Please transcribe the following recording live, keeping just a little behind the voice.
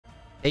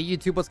Hey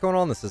YouTube, what's going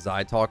on? This is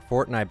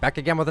ITalkFortnite, back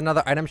again with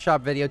another item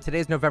shop video.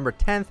 Today's November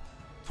 10th,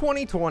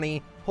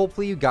 2020.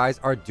 Hopefully you guys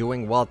are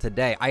doing well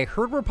today. I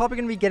heard we're probably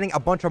going to be getting a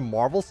bunch of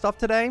Marvel stuff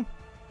today.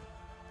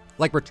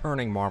 Like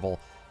returning Marvel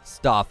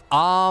stuff.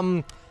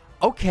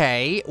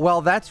 Okay.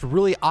 Well, that's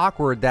really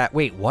awkward that...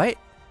 Wait, what?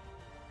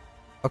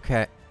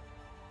 Okay.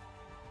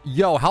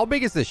 Yo, how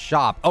big is this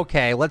shop?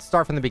 Okay, let's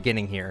start from the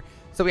beginning here.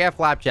 So we have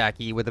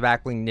Flapjacky with the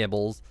backbling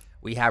Nibbles.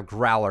 We have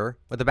Growler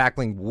with the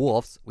backbling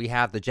Wolves. We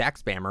have the Jack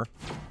Spammer.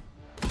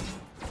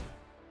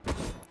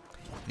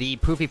 The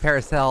Poofy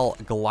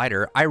Paracel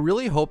Glider. I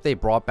really hope they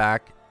brought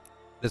back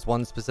this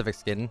one specific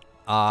skin.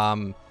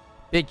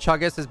 Big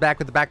Chuggus is back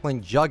with the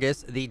backbling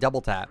Juggus, the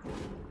Double Tap.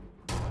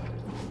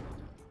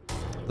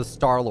 The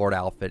Star-Lord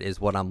outfit is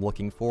what I'm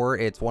looking for.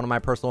 It's one of my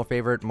personal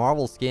favorite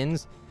Marvel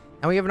skins.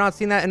 And we have not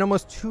seen that in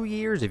almost 2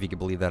 years, if you can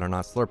believe that or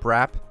not. Slurp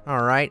Wrap.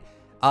 All right.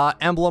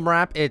 Emblem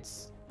Wrap.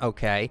 It's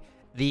okay.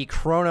 The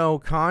Chrono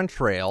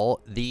Contrail,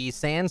 the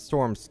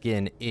Sandstorm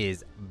skin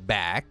is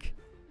back.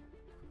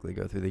 Quickly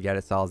go through the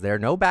edit styles there.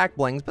 No back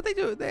blings, but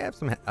they have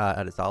some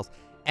edit styles.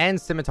 And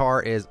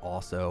Scimitar is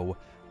also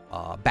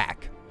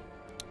back.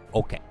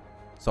 Okay.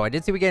 So I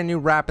did see we get a new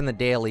wrap in the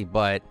daily,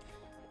 but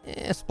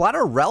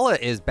Splatterella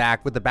is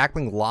back with the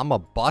backbling Llama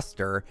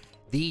Buster.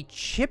 The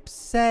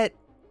chipset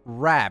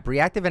wrap,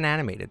 reactive and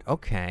animated.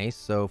 Okay,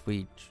 so if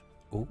we...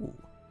 Ooh.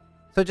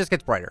 So it just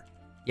gets brighter.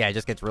 Yeah, it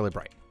just gets really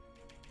bright.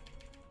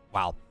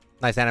 Wow.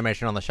 Nice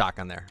animation on the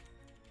shotgun there.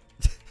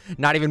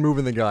 Not even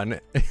moving the gun.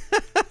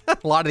 A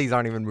lot of these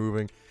aren't even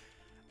moving.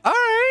 All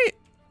right.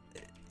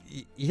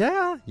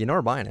 Yeah, you know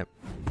we're buying it.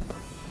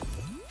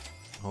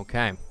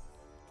 Okay.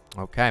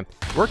 Okay.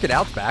 Work It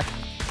Out's back.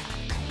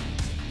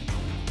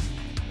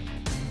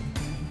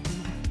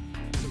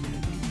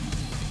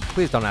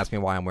 Please don't ask me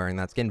why I'm wearing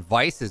that skin.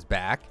 Vice is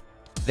back.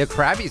 The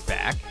Krabby's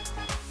back.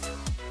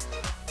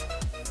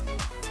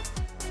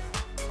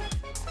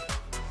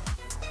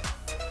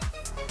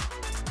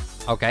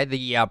 Okay,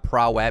 the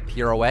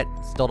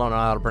Pirouette. Still don't know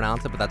how to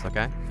pronounce it, but that's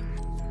okay.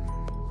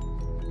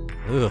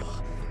 Ugh.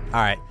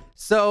 All right,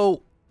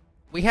 so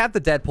we have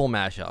the Deadpool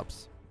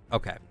mashups.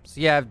 Okay,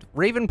 so you have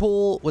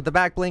Ravenpool with the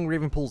back bling,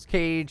 Ravenpool's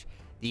cage,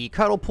 the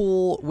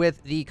Cuddlepool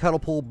with the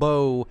Cuddlepool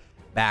bow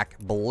back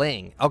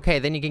bling. Okay,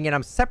 then you can get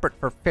them separate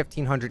for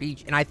 1,500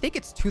 each, and I think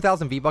it's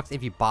 2,000 V-Bucks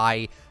if you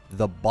buy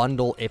the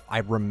bundle, if I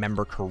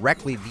remember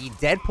correctly. The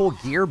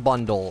Deadpool gear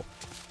bundle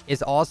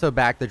is also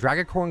back. The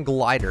Dragacorn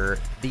Glider,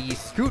 the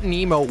Scoot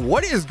Nemo.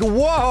 What is...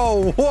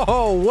 Whoa!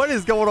 What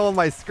is going on with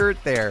my skirt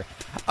there?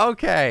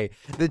 Okay.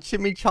 The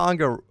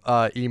Chimichanga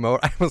emote.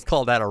 I almost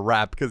called that a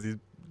wrap because he's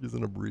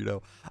using a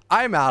burrito.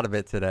 I'm out of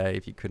it today,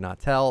 if you could not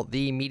tell.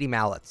 The Meaty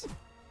Mallets.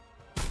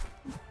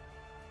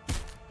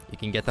 You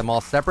can get them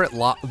all separate.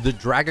 The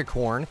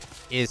Dragacorn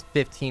is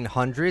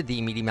 1,500.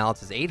 The Meaty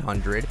Mallets is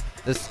 800.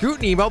 The Scoot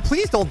emote,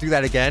 please don't do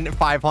that again,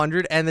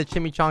 500. And the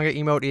Chimichanga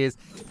emote is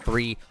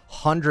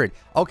 300.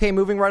 Okay,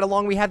 moving right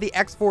along, we have the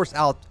X-Force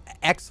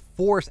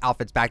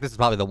outfits back. This is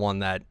probably the one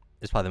that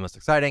is probably the most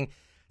exciting.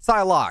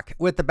 Psylocke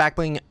with the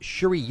backbling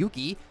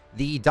Shuriyuki.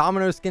 The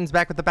Domino skin's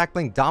back with the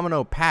backbling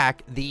Domino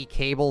Pack. The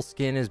Cable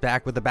skin is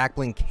back with the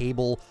backbling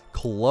Cable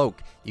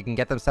Cloak. You can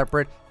get them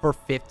separate for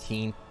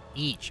 15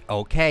 each.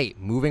 Okay,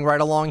 moving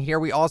right along here,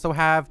 we also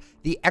have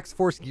the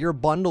X-Force gear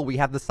bundle. We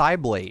have the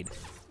Psyblade,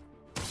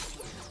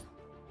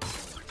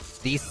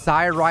 the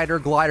Psy Rider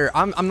Glider.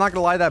 I'm not gonna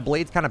lie, that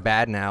blade's kind of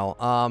bad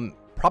now.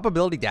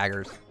 Probability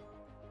daggers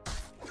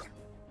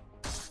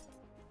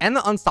and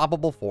the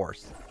Unstoppable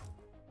Force.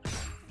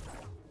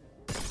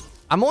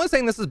 I'm only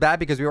saying this is bad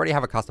because we already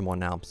have a custom one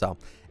now, so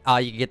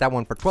you can get that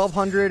one for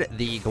 1,200,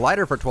 the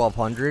glider for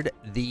 1,200,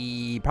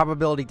 the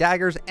probability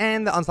daggers,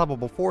 and the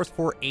Unstoppable Force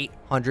for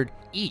 800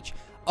 each.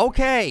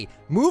 Okay,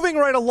 moving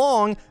right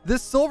along, the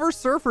Silver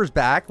Surfer's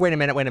back. Wait a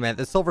minute.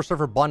 The Silver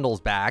Surfer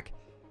bundle's back.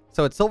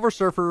 So it's Silver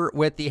Surfer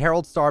with the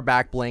Herald Star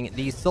back bling,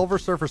 the Silver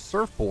Surfer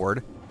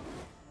surfboard,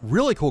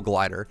 really cool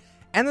glider,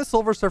 and the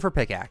Silver Surfer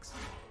pickaxe.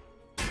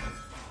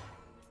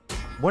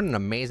 What an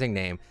amazing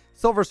name.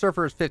 Silver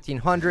Surfer is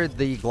 1,500.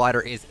 The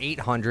glider is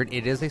 800.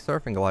 It is a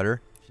surfing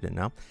glider, if you didn't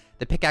know.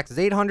 The pickaxe is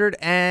 800,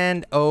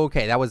 and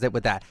okay, that was it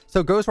with that.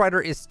 So Ghost Rider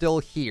is still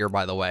here,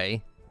 by the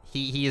way.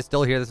 He is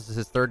still here. This is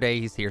his third day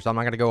he's here, so I'm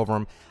not going to go over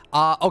him.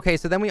 Okay,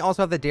 so then we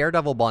also have the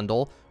Daredevil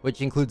bundle,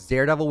 which includes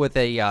Daredevil with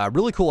a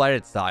really cool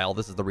edit style.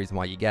 This is the reason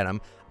why you get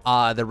him.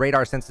 The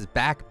Radar Senses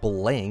back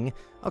bling.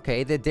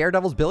 Okay, the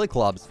Daredevil's Billy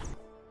Clubs.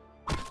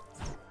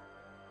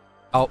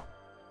 Oh.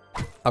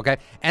 Okay,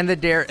 and the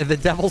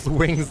Devil's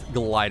Wings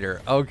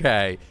glider.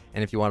 Okay,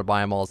 and if you want to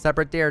buy them all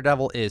separate,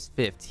 Daredevil is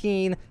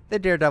 15. The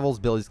Daredevil's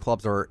Billy's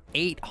Clubs are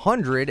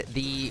 800.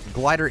 The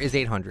glider is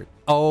 800.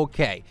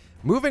 Okay,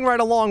 moving right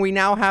along, we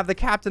now have the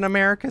Captain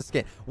America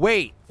skin.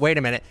 Wait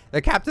a minute.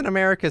 The Captain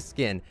America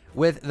skin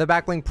with the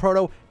backbling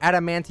Proto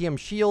Adamantium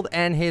Shield,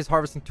 and his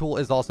harvesting tool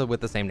is also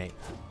with the same name.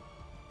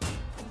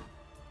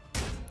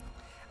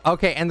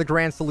 Okay, and the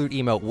Grand Salute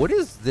emote. What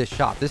is this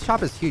shop? This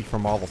shop is huge for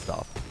Marvel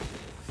stuff.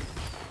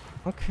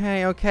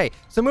 Okay.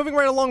 So moving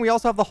right along, we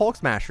also have the Hulk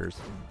Smashers.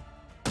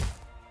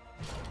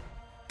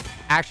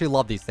 actually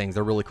love these things.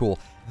 They're really cool.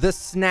 The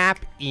snap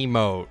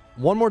emote.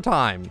 One more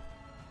time.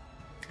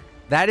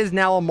 That is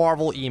now a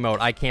Marvel emote.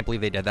 I can't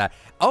believe they did that.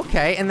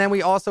 Okay, and then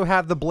we also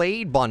have the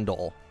Blade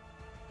bundle.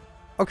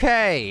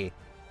 Okay.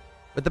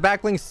 With the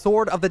backbling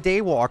Sword of the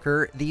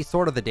Daywalker, the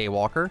Sword of the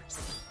Daywalker.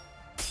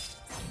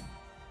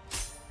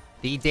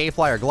 The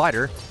Dayflyer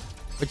Glider,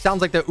 which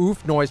sounds like the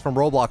oof noise from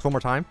Roblox. One more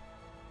time.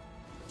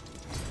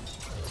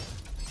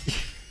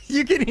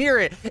 You can hear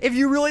it. If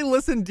you really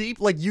listen deep,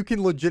 like, you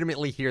can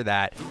legitimately hear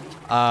that.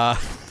 And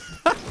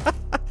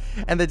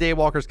the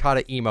Daywalker's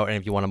Kata emote, and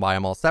if you want to buy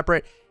them all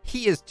separate,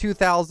 he is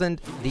 2,000.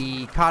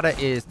 The Kata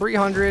is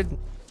 300.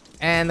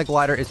 And the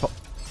Glider is...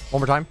 One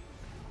more time.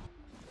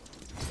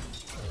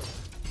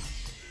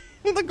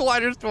 The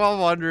Glider's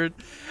 1,200.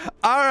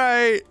 All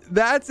right.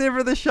 That's it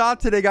for the shop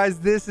today, guys.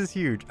 This is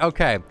huge.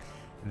 Okay.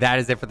 That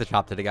is it for the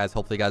shop today, guys.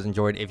 Hopefully you guys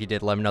enjoyed. If you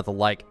did, let me know with a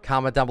like.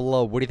 Comment down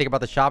below. What do you think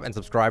about the shop? And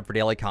subscribe for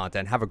daily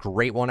content. Have a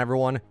great one,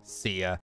 everyone. See ya.